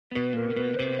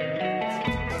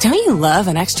Don't you love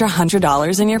an extra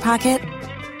 $100 in your pocket?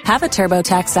 Have a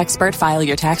TurboTax expert file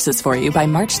your taxes for you by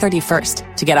March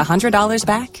 31st to get $100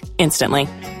 back instantly.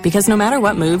 Because no matter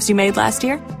what moves you made last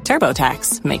year,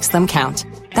 TurboTax makes them count.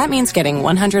 That means getting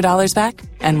 $100 back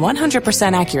and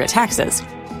 100% accurate taxes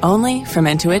only from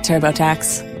Intuit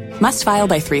TurboTax. Must file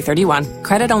by 3/31.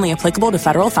 Credit only applicable to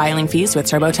federal filing fees with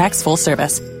TurboTax full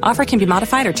service. Offer can be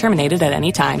modified or terminated at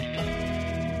any time.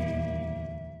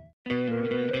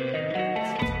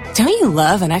 Don't you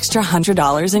love an extra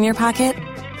 $100 in your pocket?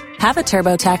 Have a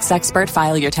TurboTax expert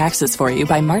file your taxes for you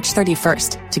by March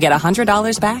 31st to get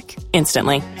 $100 back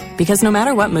instantly. Because no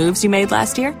matter what moves you made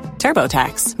last year,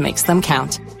 TurboTax makes them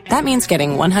count. That means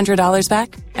getting $100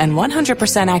 back and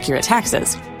 100% accurate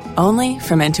taxes only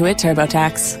from Intuit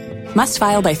TurboTax. Must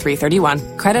file by 3/31.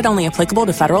 Credit only applicable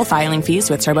to federal filing fees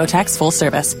with TurboTax full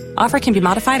service. Offer can be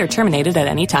modified or terminated at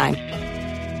any time.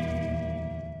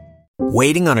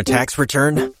 Waiting on a tax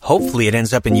return? Hopefully it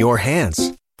ends up in your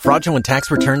hands. Fraudulent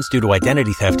tax returns due to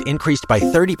identity theft increased by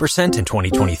 30% in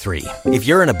 2023. If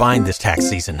you're in a bind this tax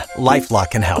season,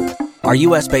 LifeLock can help. Our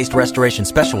U.S.-based restoration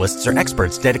specialists are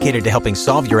experts dedicated to helping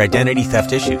solve your identity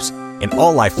theft issues. And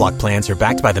all LifeLock plans are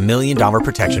backed by the $1 Million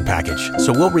Protection Package.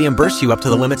 So we'll reimburse you up to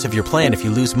the limits of your plan if you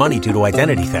lose money due to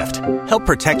identity theft. Help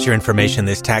protect your information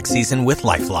this tax season with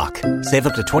LifeLock. Save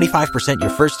up to 25% your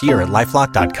first year at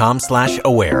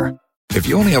LifeLock.com/aware. If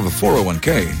you only have a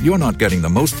 401k, you're not getting the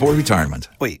most for retirement.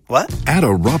 Wait, what? Add a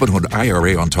Robinhood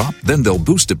IRA on top, then they'll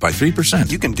boost it by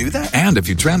 3%. You can do that? And if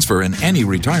you transfer in any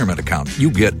retirement account, you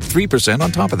get 3%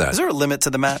 on top of that. Is there a limit to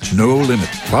the match? No limit.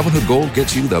 Robinhood Gold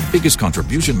gets you the biggest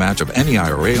contribution match of any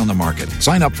IRA on the market.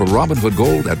 Sign up for Robinhood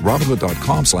Gold at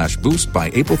Robinhood.com/boost by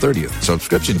April 30th.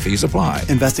 Subscription fees apply.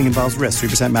 Investing involves risk.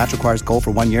 3% match requires gold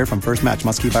for 1 year from first match.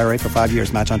 Must keep IRA for 5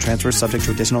 years. Match on transfers subject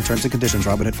to additional terms and conditions.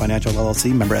 Robinhood Financial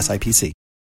LLC, member SIPC.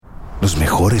 Los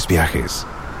mejores viajes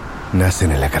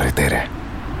nacen en la carretera,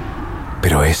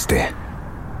 pero este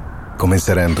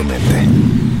comenzará en tu mente.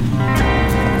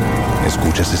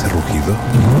 ¿Escuchas ese rugido?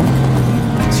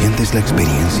 ¿Sientes la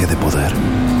experiencia de poder?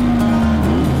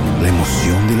 ¿La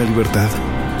emoción de la libertad?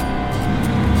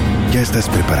 Ya estás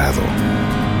preparado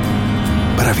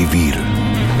para vivir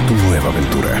tu nueva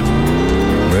aventura.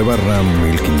 Nueva Ram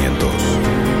 1500.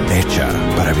 Hecha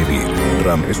para vivir.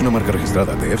 Ram es una marca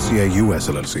registrada de FCI US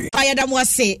LLC. Adom Kasiebo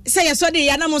say yasodi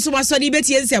ya na mo so wasodi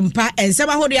betie nsempa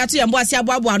ensema hodo ya to yambo ase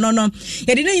aboabo no no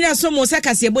yedi na nyina so mo sa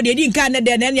Kasiebo de di nka na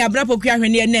de na ne abra pokua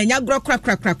hwene na nya gro kra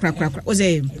o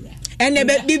say ene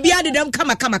bibia de dem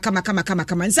kama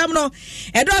nsam no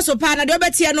edo so pa na de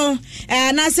obetie no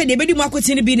na se de bedi mu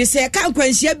akoti ne bi ne se ka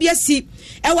nkwanhia bi asi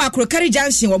e wa Akrokere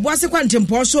junction obo ase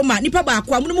kwantempo so ma nipa ba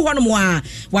akwa mu ho no mo a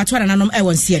wato na nanom e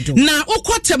won se do na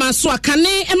ukotema so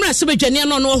akane emra se bedwane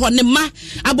no no ho ne ma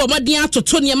abomodin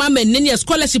atoto ne ma manne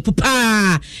scholarship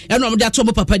pa eno mo de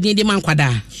atobo papa din de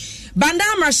mankwada Banda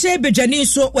Marche Bejani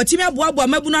so watimi aboabo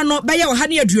mabuna no beye oha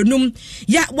ne aduonum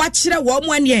ya wachire wo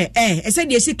mo ane ese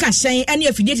de esi ka hyen ane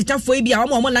afidie tetafo bi a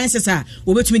wo mo license a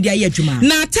wo betumi de aye adwuma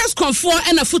na test confor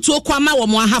ena foto kwa ma wo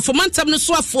mo ahafo mantam no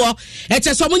so afo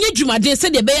eche so mo nya dwumaden se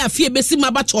de beye afie besi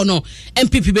mabato no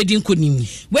MPP bedin konim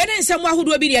we de nsem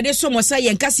ahodo bi de so mo sa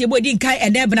yen Kasiebo di nkai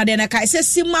ene bena de na kai se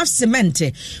simaf cement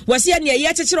wase ane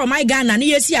ye chechire o my Ghana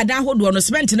ne yesi adan ahodo no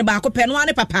cement ne ba ko pe no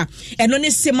ane papa eno ne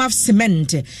simaf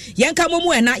cement yenka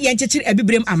momu ena yenchechire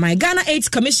abibrem amai Ghana AIDS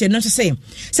Commission no say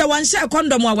one share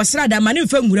condom wa wasrada mane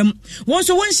mfa nguram won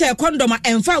so one share condom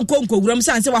emfa nkonko nguram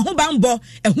san se wa ho bambo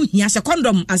ehu hia se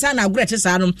condom ansa na agurete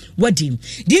sa no wadi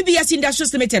DBS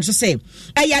Industries Limited so say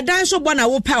eya dan so bona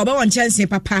wo pa oba won chance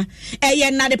papa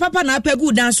eya na de papa na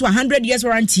apagu dan so 100 years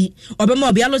warranty oba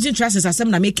ma biology trusts asem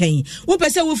na mekan wo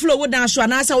pese wo flow wo dan so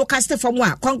na asa wo cast from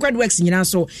wa concrete works nyina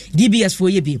so DBS for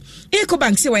ye bi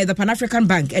Ecobank say why the Pan African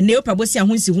Bank and Neopa bosi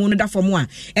ahunsi hu no da from wa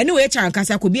ene we cha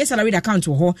nkasa ko bi salary account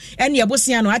ho ene ye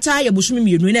bosia no ata ye busumi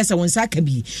mienu na se wonsa ka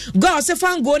bi go se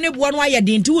fango ne bo no aye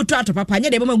din ti wuto ato papa nye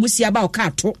de ba musia ba o ka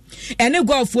to ene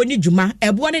go afo ni dwuma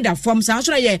ebo ne da form san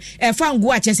so ye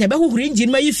fango a chese be huhuri engine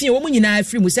ma yifie wo nyina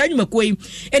afri mu sa nwuma koi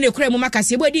ene kura mu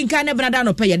Kasiebo di nka ne brada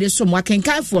no pa ye de so mo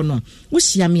akenkan fo no wo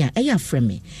hia me a eya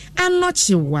frame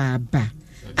anochi wa ba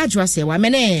ajwa se wa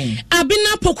mene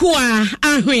abina pokua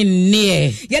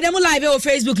ahwennie yedem live o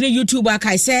Facebook ni YouTube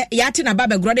akai se yate na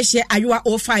baba grode she ayoa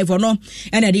 05 no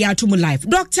ene de yatum live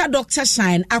Dr.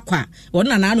 Shine akwa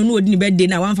wona na anu no odi ni birthday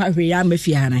na wanfa hwe ya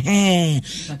mafia na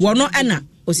wono ana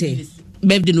o se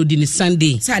birthday no di ni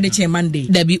Sunday Saturday che Monday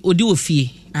dabi odi ofie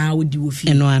odi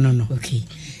ofie eno ano no okay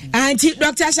Anti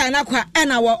Dr. Shine kwa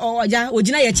ena oja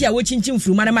ogina yeti a wo chinchin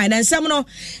furuma na man nsem no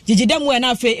gigidam we na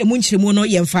afa emu nchiremu no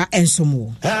yemfa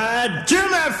ensomo Jim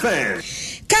FM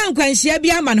kan kwanhia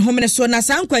bia man homene so na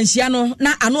san kwanhia no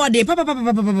na ano ade papa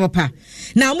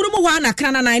na amurumu ho ana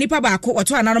krana na nipa baako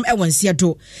oto ananom ewonse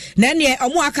do na ne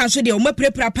omo aka so de omo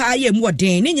prepra pa ye mu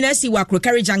oden ne nyina si wa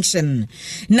Akrokere junction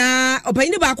na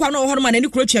opanyini baako ano ho no ma na ni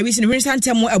kurotwa wi si ne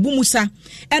hwensantem abu musa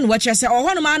en wo kire se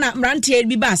ho no ma na mrante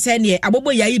bi ba se ne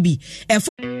abobo yayi bi.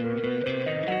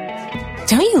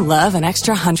 Don't you love an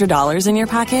extra $100 in your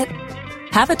pocket?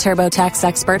 Have a TurboTax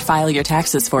expert file your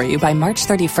taxes for you by March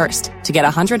 31st to get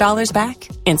 $100 back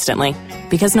instantly.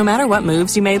 Because no matter what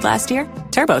moves you made last year,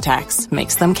 TurboTax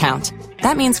makes them count.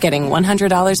 That means getting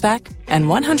 $100 back and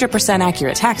 100%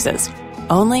 accurate taxes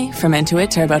only from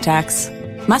Intuit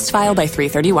TurboTax. Must file by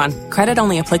 3/31. Credit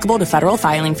only applicable to federal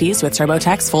filing fees with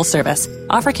TurboTax full service.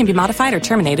 Offer can be modified or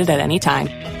terminated at any time.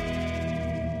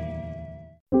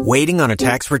 Waiting on a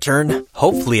tax return?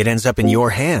 Hopefully it ends up in your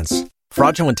hands.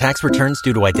 Fraudulent tax returns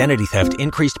due to identity theft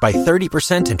increased by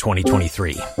 30% in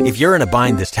 2023. If you're in a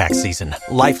bind this tax season,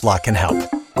 LifeLock can help.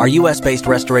 Our U.S.-based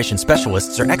restoration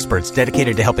specialists are experts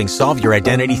dedicated to helping solve your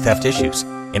identity theft issues.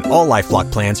 And all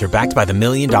LifeLock plans are backed by the $1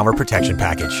 Million Protection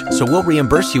Package. So we'll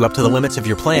reimburse you up to the limits of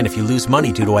your plan if you lose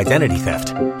money due to identity theft.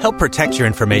 Help protect your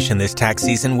information this tax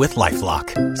season with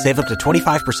LifeLock. Save up to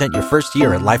 25% your first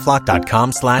year at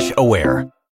LifeLock.com/aware.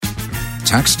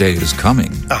 Tax day is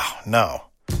coming. Oh, no.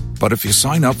 But if you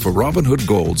sign up for Robinhood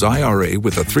Gold's IRA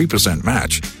with a 3%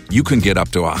 match, you can get up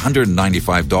to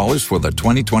 $195 for the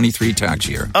 2023 tax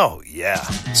year. Oh, yeah.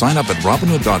 Sign up at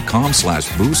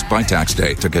Robinhood.com/boost by tax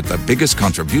day to get the biggest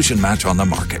contribution match on the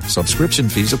market. Subscription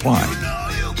fees apply.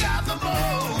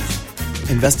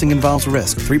 Investing involves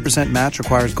risk. 3% match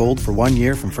requires gold for 1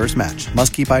 year from first match.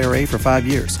 Must keep IRA for 5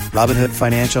 years. Robinhood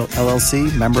Financial, LLC,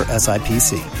 member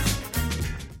SIPC.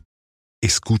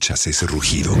 ¿Escuchas ese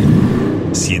rugido?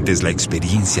 ¿Sientes la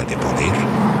experiencia de poder?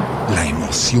 ¿La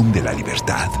emoción de la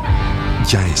libertad?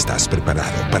 Ya estás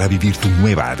preparado para vivir tu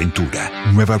nueva aventura.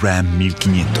 Nueva Ram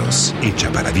 1500,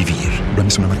 hecha para vivir. Ram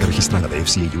es una marca registrada de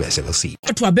FCA US LLC.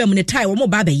 To abem ne tai wo mo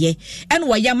ba beye en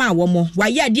wo yama wo mo wa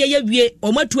ya de ya wie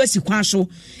o matu asi kwan so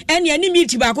en ya ni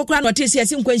miti ba kokora no tesi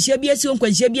asi nkwanhia bi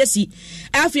asi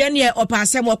afia ne opa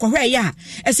asem okohwe ya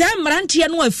ese mrantie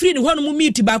no afiri ne hono mu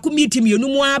miti ba ko miti mienu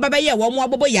mu aba beye wo mo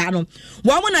abobo ya no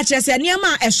wo mo na kyerese niam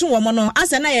a eso wo mo no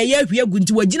asa na ya ahwie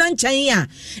gunti wagina nkyɛn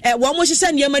a wo mo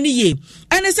hyesa niam ni ye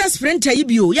NSS sprinter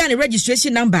ibio ya ne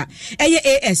registration number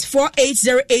AS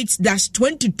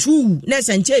 4808-22 na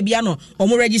sanche bia no o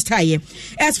mo register ye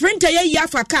sprinter ye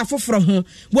afa car foforo ho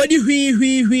wodi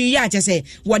hwi ya kyese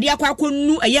wodi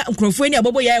akwakonu aya nkrofo ni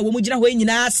abobo ya wo mu gina ho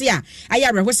nyina ase a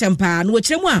aya reho sempa no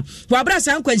kyeremu a wo abra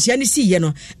san kwanhia ni si ye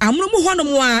no amro mu hono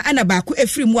mu a ana ba ko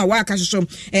efiri mu a wa aka soso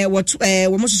wo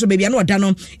mo soso bebia no oda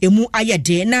no emu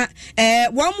ayede na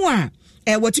wo mu a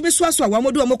watumi soaso a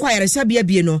wamodu omokwa yaresa bia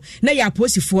bie no na ya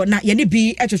posifo na ye ne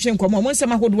bi etwetwe nkomo mo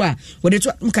nsema hodo a wode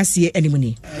to mkase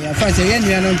animuni ya fa se ye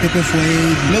nua no mpepefo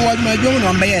le waduma dwom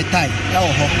no mba ye tai ya wo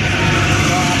ho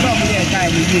ba mo ye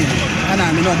tai ni bi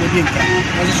ana me no mo bi nka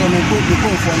o so no ko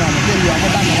fo na mo bi ya mo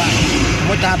ba na wa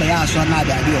mo ta ba ya so na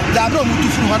da bi o da bro mo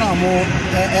tufu ho na mo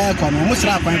ko no mo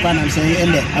sra kwan na se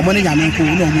ele amo ne nyame nko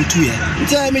no mo tuye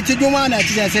nti me ti dwom na ti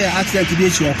se accident bi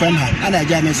chi o kwan ha ana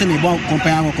ja me se me bon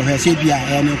kompan ho ko he se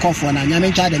bia ne kofo na nyame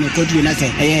ncha de ne kodu na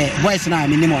se voice na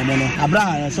me nimo mo no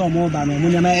abra so mo ba no mo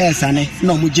nyame esane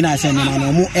na mo gina se ne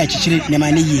na mo chichiri ne ma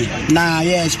ne yie na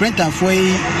ye sprinter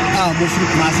foi a mo fru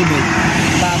ma se be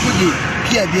ba kudi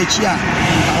pia bi chi a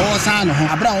o san no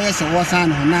abra o yese o san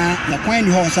no na ya kwan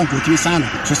ni ho san ko tiri san no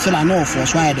so sila no for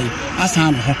so ai dey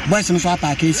asan no voice no so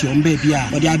apaka esi o mba bia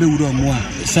o de abewuro mo a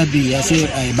sabi yese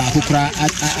ba kokura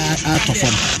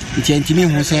atofom nti mi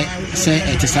hu se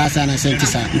etisasa na se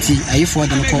etisa nti ayifo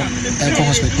de no ko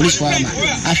hospital police for ama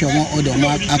ahwe mo o de mo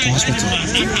akọ hospital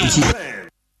nti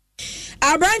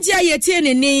abranti ayete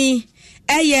ne ni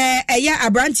eya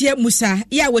abrantie musa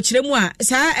ya wo kiremu a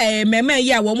sa mema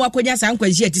ya wo mo akonya sa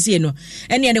nkwanhia tise no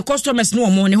ene ne customers no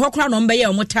mo ne hokora no mba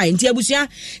ya wo tai nti abusua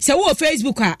se wo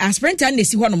Facebook a sprinter na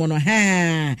si ho no mo no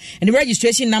ha ene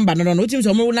registration number no utim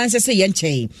so mo lance se ye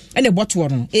nche ene botwo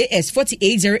no AS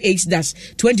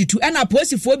 4808-22 ana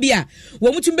posifo bia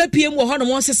wo mutum be piem wo ho no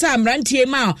mo sesa amrantie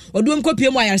ma odum ko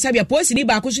piem ayarsa bia posi ni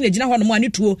ba ko so na gina ho no mo ani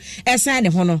tuo esan ne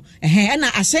ho no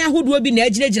ena asan ahodo bi na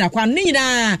agina kwan ne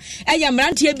nyina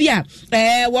mrantie bia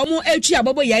wo mo atwi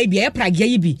abobo yai bia e pragya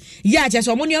yi bi ya kyese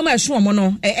wo mo ne ma eso mo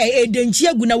no edenchi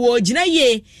aguna wo gina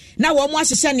ye na wo mo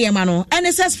asese niema no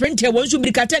NSS sprinter won so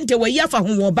birikatente wo yafa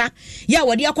ho wo ba ya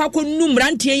wo de akwa num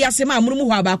rantie yase ma amurum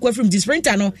ho aba akwa from the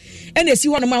sprinter no ene si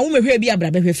ho no ma wo mehwe bi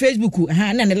abra behwe Facebook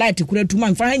na ne light kura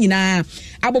tuma mfa ha nyina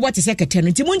abobo te sekete no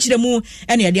nti mu nkyire mu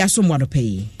ene ye de asomo no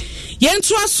pay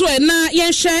yentu aso na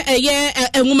yenhwe eye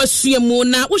enwumasua mu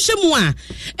na wo hyemu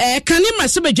a kane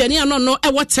masebadwane ano no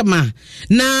ewotema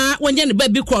na wonye ne ba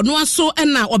bi kro no aso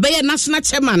na obeye national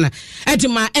chairman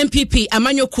edima MPP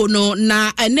amanyoko no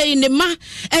na ene ne ma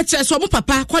eteso mo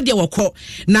papa kwade wokọ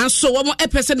na so wo mo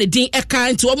epese ne din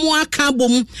eka nti wo mo aka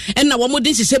bom na wo mo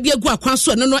din hihye bi agu akwan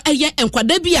so no eye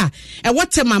enkwada bi a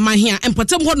ewotema mahia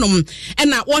empotem honom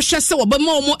na wo hwe se wo ba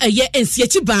ma wo mo eye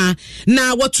ensiachi ba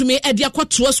na wotumi ede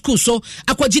akoto school so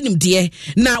akwaginim de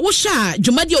na wo hwa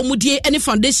dwumade omudie ene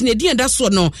foundation e din da so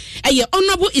no eye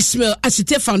honorable Ismail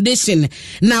Asite Foundation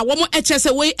na wo mo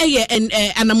echese we eye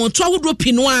anamonto ahodo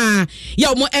pino a ya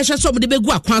wo mo ehwe so mo de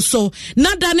begu akwan so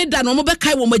na da ne da no mo be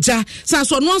kai wo magya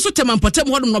sanso no nso temampotem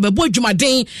hodom no be bo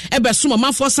dwumaden ebe so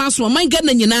mafo sanso man ga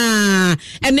na nyina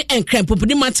ene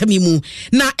enkrempopudi matami mu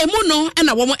na emu no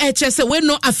na wo mo echese we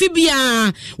no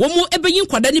afibia wo mo ebeyin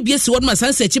kwada ne biesi wodom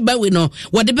sanse echi ba we no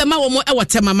wo de be ma wo mo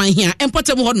ewotema man hia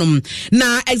empotem hodom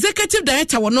na executive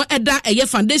director wo no eda eye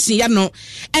foundation ya no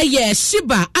eye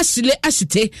Shiba Asile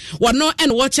Asite wo no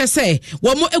ene wo chese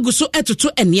wo mo eguso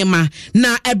etoto eniema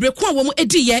na ebreko a wo mo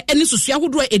ediye eni susua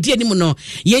hodo edi enimu no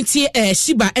yentie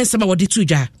Shiba ensema wo de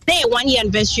tuja. The 1 year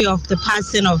anniversary of the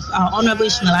passing of Honorable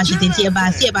Ismail Asite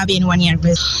about being 1 year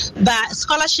anniversary. But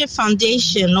Scholarship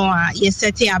Foundation no you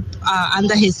set it up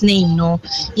under his name no.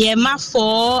 Yeah,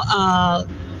 for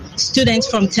students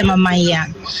from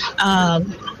Temamaya.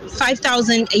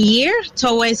 5,000 a year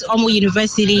towards Omo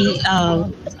University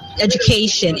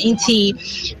education. Inti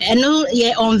eno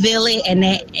ye unveil it and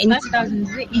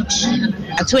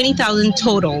 20,000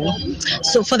 total.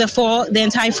 So for the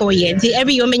entire 4 years,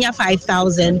 every year menya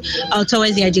 5,000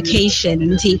 towards the education.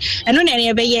 Inti eno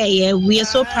every year we are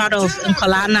so proud of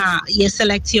Nkolana. Ye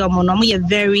select your monomo. You're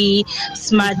very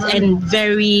smart and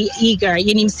very eager.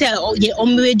 You himself ye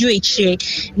omu education.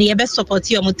 Ni best support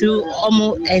you through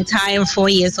almost entire 4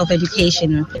 years of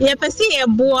education. Ye pesi e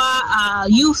boa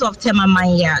youth of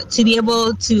Temamaya to be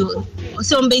able to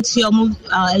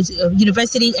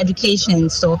university education.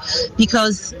 So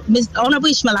because Mr. Honorable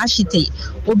Ismail Asite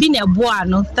obi na boa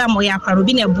no tamo ya kwa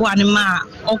obi na boa no ma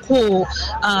oko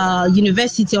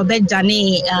university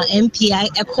obedane MPI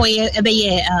ekoye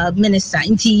ebeye minister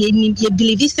nti ye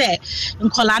believe say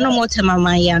nkola no mo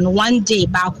Temamaya no one day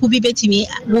ba ku bi betimi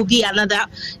will be another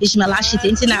Ismail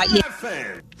Asite nti na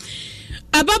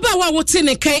ababa wa wote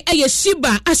ne kai eye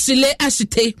Shiba Asile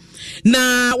Asite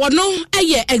na wono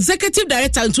eye executive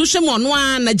director ntuhwem ono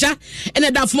anaja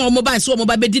ene da fo mobile so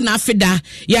mobile bedi na afeda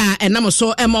ya enam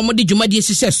so mo de dwumade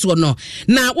hihye so no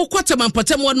na wokota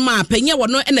mampotem won ma panye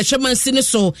wono ene hwemansi ne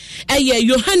so eye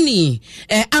Yohani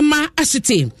ama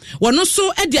Asite wono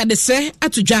so ede adese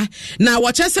atodwa na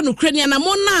wo chese no krania na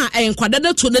mo na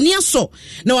enkwadada to nani aso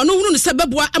na wono hunu ne se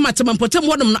beboa amata mampotem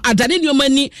wonum no adane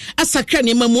niomani asakra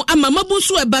ne mamu ama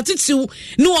mabunso ebatitiw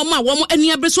ne wo ma wo mo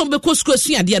ani abeso mbeko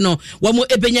skuasuade no wamo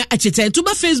ebenya achete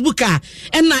tuba Facebook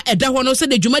na eda ho no se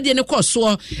de dwumade ne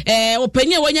koso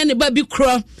opanye wanya ne ba bi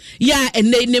kro ya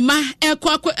ene ma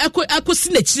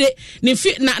ekosi na kire ne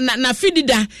fi na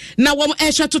fidida na wamo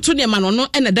ehwa toto ne ma no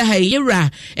ena da ha yewra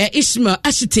Ismail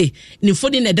Asite ne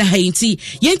fodi ne da ha yinti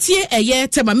yentie eye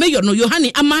tema mayor no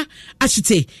Yohani ama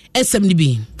Asite esem ne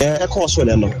bi koso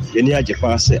le no yeni age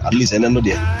pass at least ene no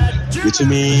de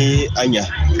bitumi anya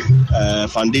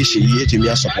foundation ye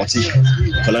timi support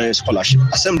scholarship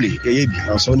assembly yebi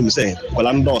and so we say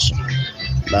kolandoso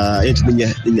na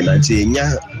yetiminya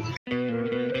nya.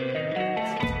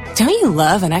 Don't you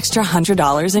love an extra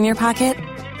 $100 in your pocket?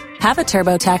 Have a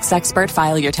TurboTax expert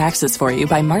file your taxes for you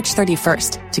by March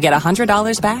 31st to get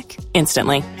 $100 back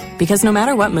instantly. Because no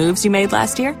matter what moves you made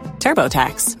last year,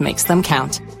 TurboTax makes them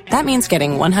count. That means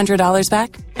getting $100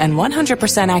 back and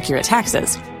 100% accurate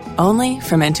taxes only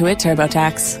from Intuit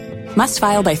TurboTax. Must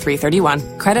file by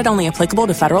 3/31. Credit only applicable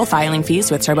to federal filing fees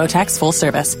with TurboTax full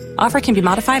service. Offer can be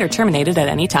modified or terminated at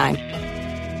any time.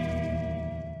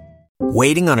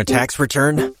 Waiting on a tax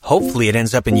return? Hopefully it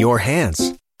ends up in your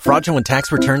hands. Fraudulent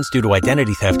tax returns due to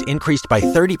identity theft increased by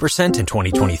 30% in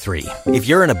 2023. If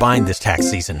you're in a bind this tax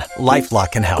season,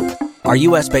 LifeLock can help. Our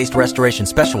U.S.-based restoration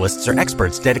specialists are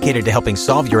experts dedicated to helping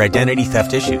solve your identity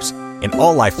theft issues. And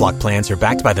all LifeLock plans are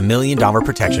backed by the $1 Million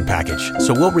Protection Package.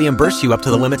 So we'll reimburse you up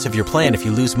to the limits of your plan if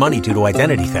you lose money due to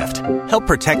identity theft. Help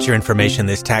protect your information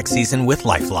this tax season with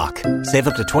LifeLock. Save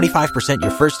up to 25%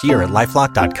 your first year at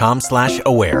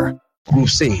LifeLock.com/aware. Group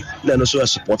say, let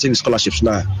us supporting scholarships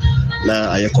now.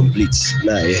 na aye complete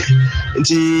na aye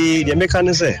nti the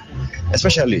mechanism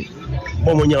especially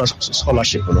momonya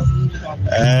scholarship no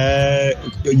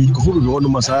ko no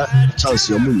masa chance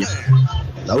omunya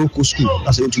na wo school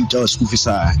as into child school fees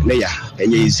na ya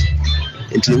enye easy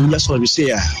nti wonya so be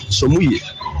say so muye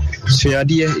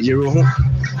suade yero ho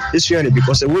isuane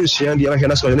because when suade ya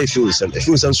na so na feels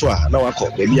so na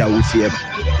wakọ be bia wo fie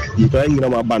you can you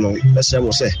know no let's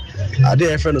say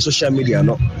ade friend on social media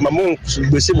no mamo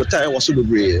gbese mo time was so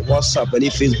be WhatsApp and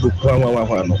Facebook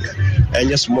one no and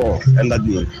just more and that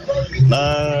mean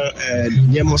na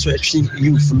nyemo so atwi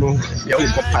youth no ya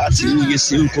wo party you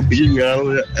see ko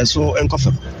binyua so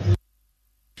enkofa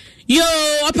yo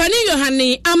opani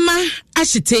yohane ama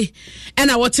ashite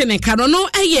ena wote ne kano no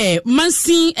eye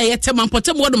mansin eye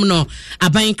temampotem wodum no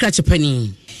aban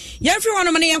krachepani yefri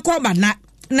wono mane yanko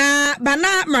na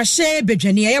bana marche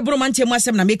bedwani ya bro mante mu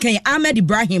asem na mekan Ahmed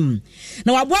Ibrahim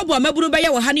na waboabo maburu be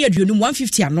ya wo ha na aduonum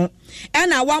 150 ano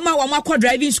ena wama akọ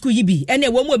driving school yibi ena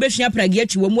wo mu obehua pragi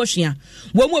achi wo mu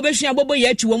obehua bobo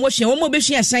ya achi wo mu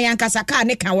obehua san yankasa ka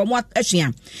ne kan wo mu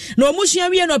ahua na wo mu hua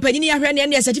wie na opanyini ahwe ne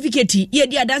ene certificate ye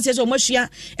di adanse so wo mu hua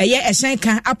eye esan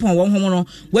kan apon wo homo no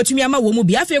watumi ama wo mu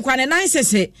bi afi kwa ne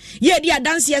nansese ye di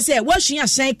adanse se wo hua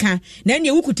san kan na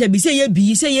ene wukuta bi se ye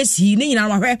bi se ye si ne nyina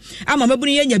wahwe ama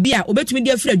mabunu ye nya bi a obetumi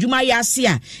di afira adwuma ya ase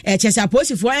a chese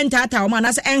aposifo entata wo ma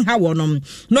na se enha wo no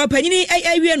na opanyini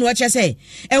awie no chese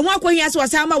enho akohia se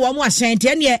wasama wo mu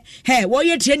asente ne he wo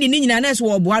ye training ni nyina na se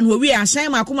wo boa no wi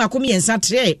asan makomakom yensa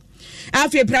tre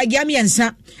afi pragia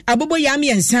miensa abobo ya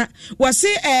miensa wase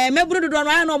meburu dodo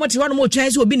no na omote wono mo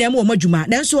twan se obi na mo madwuma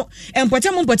denso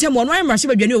empotem wono amrase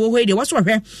badwane wo hoide waso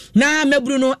hwe na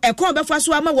meburu no ekon befa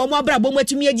so ama wo mo abrabo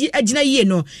matumi agina yie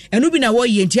no enu bi na wo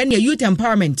yie ntia ne youth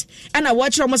empowerment ana wo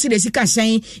kire mo se de sika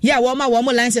san ya wo ma wo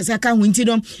mo license aka ho nti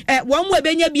no wo mo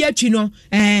ebenya bi atwi no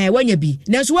wanya bi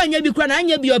denso wanya bi kura na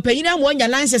anya bi opanyina mo nya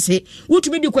license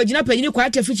wutumi di kwagina panyini kwa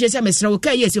atafichie se mesra wo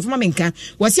ka yesi fuma menka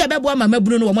wase abebo ama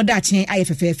meburu no wo mo da chen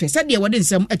ayefefefe sade wo de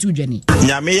nsem atudwane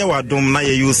nyame ye wadom na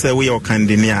ye you say we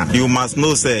okandenia you must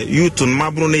know say you to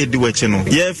mabru na edi wachi no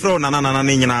ye fro na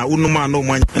nyina unuma no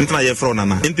mo ntina ye fro na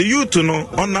into you to no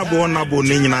honorable na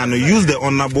nyina no use the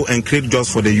honorable and create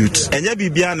jobs for the youth enya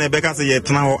bibia na ebeka say ye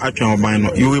tena ho atwen oban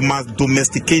no you must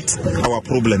domesticate our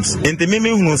problems into me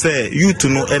hunu say you to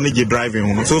no energy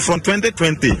driving so from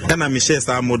 2020 and me share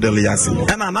sa model yasi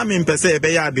and na me mpese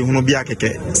ebe ya de hunu bia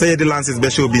keke say the lances be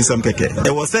show bin some keke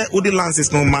e was say udi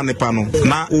lances no manipa no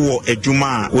na wo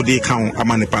ejuma udi kan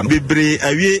amanipa no bebre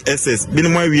awie SS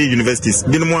binimo awie universities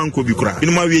binimo anko bi kura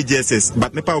binimo awie JSS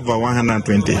but nepa over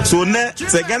 120 so ne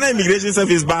say Ghana immigration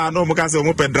service ba no mo ka say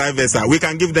mo pe drivers we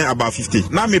can give them about 50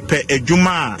 na me pe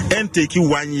ejuma and take you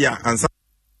 1 year and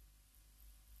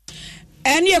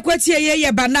eni ekwatie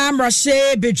ye bana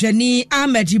mrashe bedwani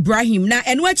Ahmed Ibrahim na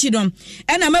enu achi no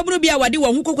ena maburu bia wade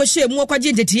wo hu kokoshe mu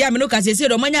okwaje ntete ya me no kase se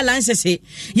do manya lansese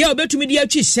ye obetumi di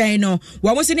atwi shen no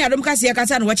wo mo se ne Adom Kasiebo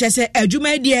kasa no wo chese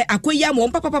adwuma die akoya mo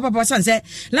papa sanse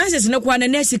lansese ne kwa na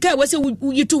nesi ka wo se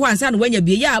yitu ho ansa no wanya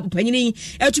bie ya panyini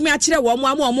atumi akire wo mo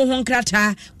ama wo ho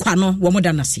nkrata kwa no wo mo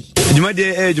danase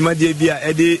adwumadie bia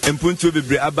ede empuntu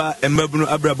bebre aba emabunu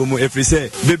abrabo mu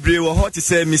efrise bebre wo hot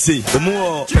se mi se omo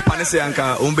wo papa ne se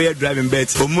ka ombe driving bet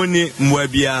omuni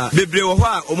mwabia bebre wo ho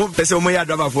a omo pese omo ya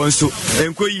driver for nso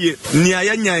enkoyie nia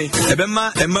ya nyan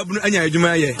ebema emabunu anya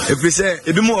adwuma ye efrise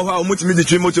ebi mu wo ho a omo timi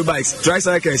di motorbikes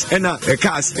tricycles ena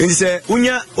cars nti se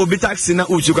unya obi taxi na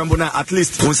uchu kambo na at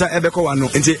least unsa ebeko wano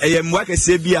nti eye mwa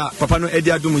kese bia papa no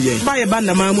edi adum ye ba ye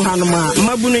banda mamu hanoma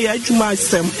mabunu ya adwuma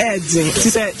sem edin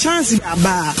ti se chance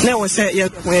aba na wo se ye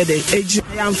ko ye de eji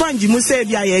ya mfanji mu se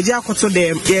bia ye eji akoto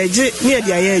dem ye eji ne edi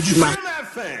ya adwuma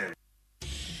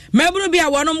maburu bia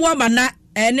wonom wo mana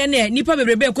enene nipa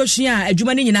bebrebe ekosua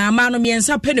adwuma ni nyina ama no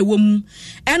miensa pe ne wom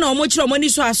ena omo kire omo ni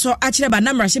so aso akire ba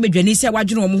na mrase bedwani se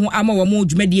wadwene omo ho ama wo mo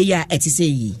dwumadie ya etise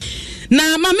yi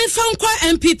na mame fankwa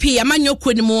MPP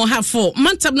amanyoko ni mo hafo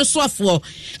mantam no soafo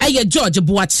eye George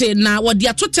Boache na wodi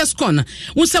ato Tescon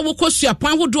wonsa wokosua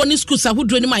pan hodo ni schools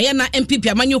ahodo ni ma ye na MPP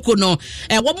amanyoko no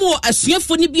wo mo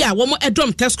asuafo ni bia wo mo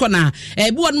Adom Tescon na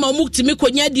bi won ma mo timi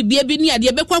konya di bia bi ni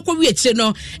ade bekwa wi akire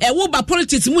no wo ba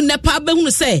politics mu nepa ba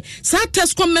hunu se sa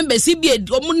Tescon members bia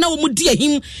wo na wo di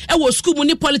ahim wo school mu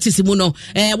ni politics mu no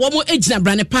wo mo ejina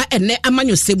brane pa ene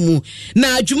amanyosemu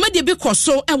na dwumade bi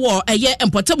koso wo eye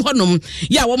empotem honom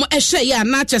ya wo mo ehye ya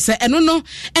na kyese eno no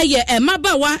eye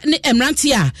mabawa ne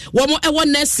emrante a wo mo ewo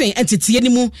nursing entitiye ni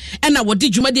mu ena wo di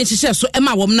dwumade nhyehyɛ so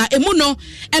ema wo na emu no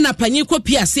ena panyin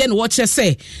kopi ase ne wo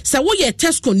kyerɛ sɛ wo ye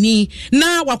tesco ni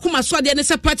na wakoma so ade ne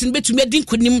sɛ party no betumi adi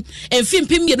nkonim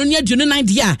emfimpim ye no ne aduno 9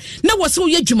 dia na wo sɛ wo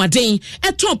ye dwumaden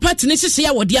eton party ne hyehyɛ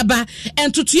ya wo de aba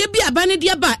entotoye bi aba ne de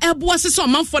aba eboa sɛ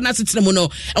ɔmanfo na setena mu no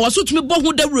ɛwɔ so tumi bɔ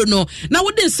ho dawuro no na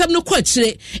wo de nsɛm no kɔ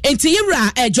akyire enti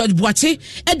yewra George Boache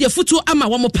de futu ama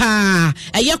wo mo pa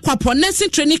ɛyɛ kwapo nursing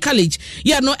training college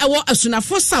ya no ɛwɔ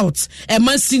asunafo south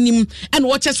mansinim ɛna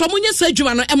wo kyɛ so mo nyɛ sɛ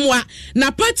adwuma no ɛmoa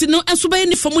na party no enso bɛyɛ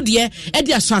ni fam de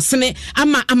de aso asene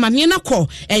ama amane na kɔ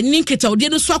ɛni nketa odi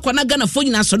no so akɔ na Ghana fo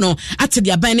nyina so no ate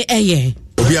de aban ne ɛyɛ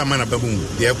obi amana babu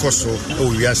de ekoso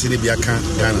o wiase ne bia kan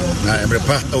Ghana na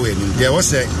emrepa o enim de wo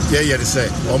se ye yere se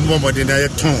ombomode na ye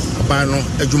ton aban no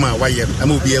adwuma waye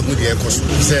ama obi ehu de ekoso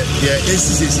se ye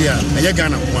ACCC a eye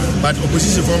Ghana kwa but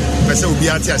opposition from pese obi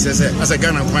ati asese as a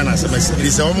Ghana kwa na semese it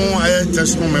is omo aye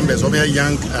tesco members omo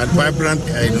young and vibrant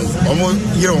omo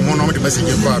yere ho no omo de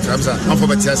message kwa after am for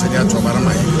betia se ya to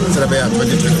barama se be ya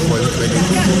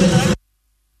 2024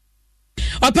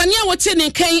 Opania wote ne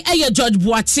kan eye George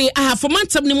Boache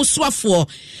ahafomantam ne musoafo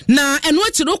na eno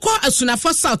akiro kɔ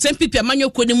asunafo South MPP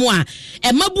amanyoko ne mu a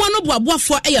emaboa no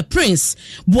boaboafo eye Prince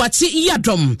Boache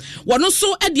Adom wono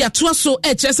so de atoa so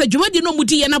kyerɛ sɛ dwumadi no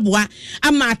mudi ye na boa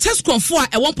ama tesconfo a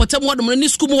ɛwɔ potam hodom ne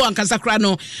school mu ankasa kra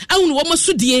no ahunu wo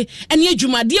masudie ene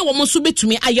adwumade wo mo so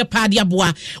betumi aye paade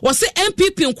aboa wo se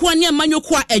MPP nko ane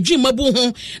amanyoko a adwi mabu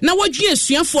ho na wadwi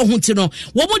asuafo ho ti no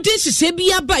wo mo de hyehyɛ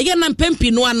bia ba ye na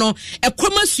mpempi no ano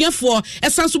masuafo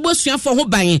esanso bo asuafo ho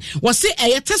ban wo se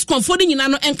eye tesconfo de nyina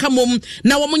no enka mom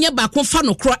na wo monye ba ko fa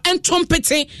no kro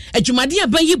entompete adwumade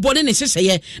aban yi bole ne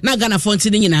hyehyeye na Ghana fonti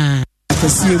de nyina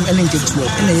Kasiebo ene nketuo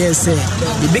ene ye se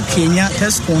de be Kenya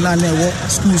tesco na na ewo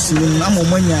schools no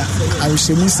amomanya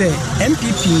awhyemu se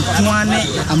MPP nkoane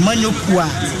amanyoku a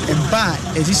eba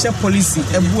ehihye policy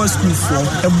ebua school for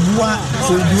ebua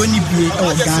for duoni bie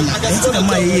ewo Ghana enti na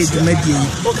ma ye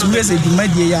dwumadie to we se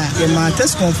dwumadie ya e ma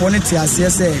tesco for ne ti ase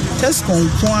se tesco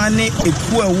nkoane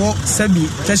eku ewo sabi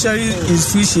tertiary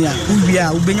institution a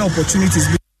ubia ubenya opportunities.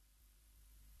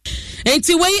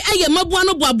 Enti wei eye maboa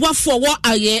no boaboafo wo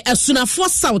aye asunafo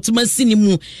South Mansini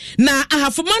mu na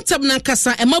ahafomantam na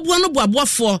kasa emaboa no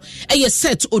boaboafo eye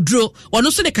set oduro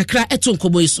wono so de kakra eto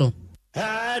nkobo iso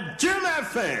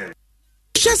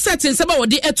setting seba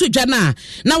wodi etu dwana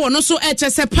na wono so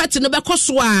se party no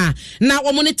bekoso a na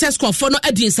omo ne test confo no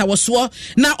adinsa woso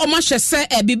na omo hwese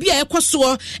bibia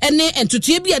ekoso ene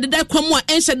entutue bia deda kwamu a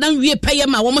enhye dan wie paye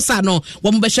ma womo sa no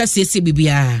womo behwe sese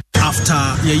bibia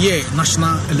after year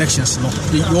national elections no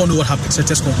you all know what happened so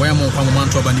test confo yamo kwa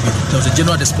moment to bani there was a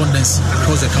general despondency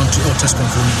across the country of test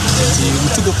confo we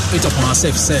took it upon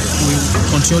ourselves say we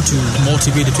continue to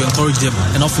motivate to encourage them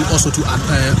and also to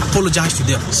apologize to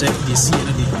them say they see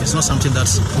it's not something that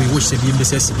we wish to be in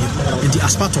business and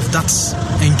as part of that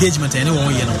engagement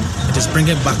anyone it is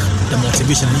bringing back the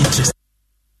motivation and interest.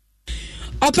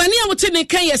 Opani a wote ne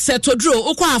kan ye setodro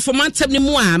ukwa afomantem ne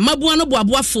mu a maboa no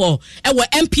boaboafo ewo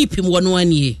MPP mu wono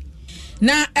anie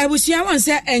na abusua won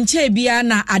se enche bia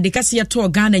na adekase ye to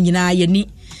Ghana nyina ye ni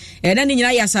na ne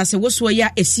nyina ya asase woso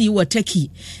ya esi wo Turkey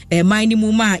man ni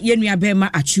mu ma ye nua be ma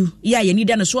achu ya ye ni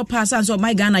da no so pa san so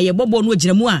my Ghana ye bobo no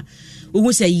agina mu a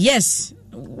uhu se yes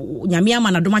nyame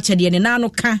ama na doma kyede ne na no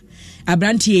ka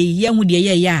abrantie ye hu de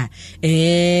ye ya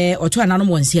oto ananom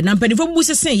wonse na mpanifo bu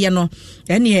sesen ye no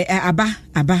ene aba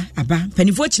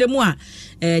mpanifo kyerɛ mu a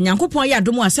nyankopɔn ya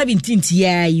dom a 17th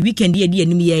ya weekend ye de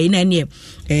anim ye na ene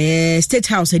state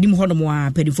house anim ho no mo a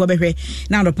mpanifo behwe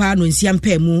na no pa no nsia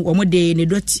mpa mu omo de ne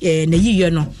dot na yiye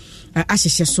no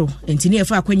ahyehyɛ so ntini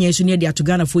efa akwanya so ne de ato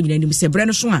Ghana fo nyina nim se bre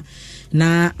no so a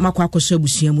na makwa akoso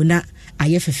abusua mu na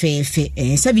aye fefefe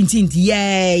 17th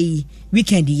yay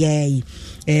weekend yay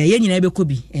ye nyina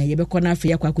bekobi ye bekɔ na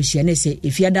afia kwa akosia na se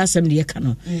efiada asem de ye ka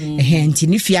no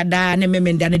ntini fiada na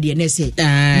memenda na de na se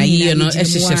ye no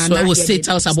ehyehyɛ so e wo state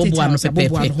house aboboa no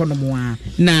pepepe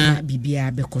na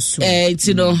bibia bekoso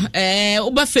ntino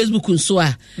oba Facebook nso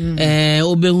a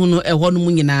obehu no ɛhɔ no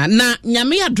mu nyina na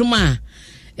nyame adom a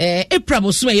April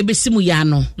bosoma ye besimu ya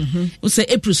no wo se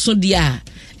April so dia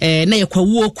na ye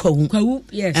kwawu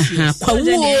yes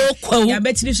kwawu ya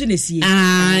betiri so na sie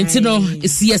ntino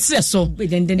sie sere so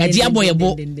ya dia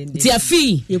boyebo ti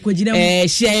afi hia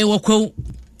ye kwawu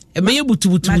ebe ye butu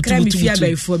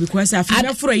because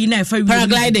afia fro yi na fa wi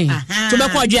paragliding to be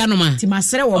kwa dua no ma ti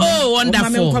masere wo oh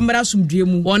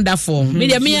wonderful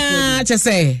media me a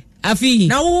chese afi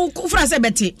na wo fra se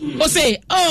beti o say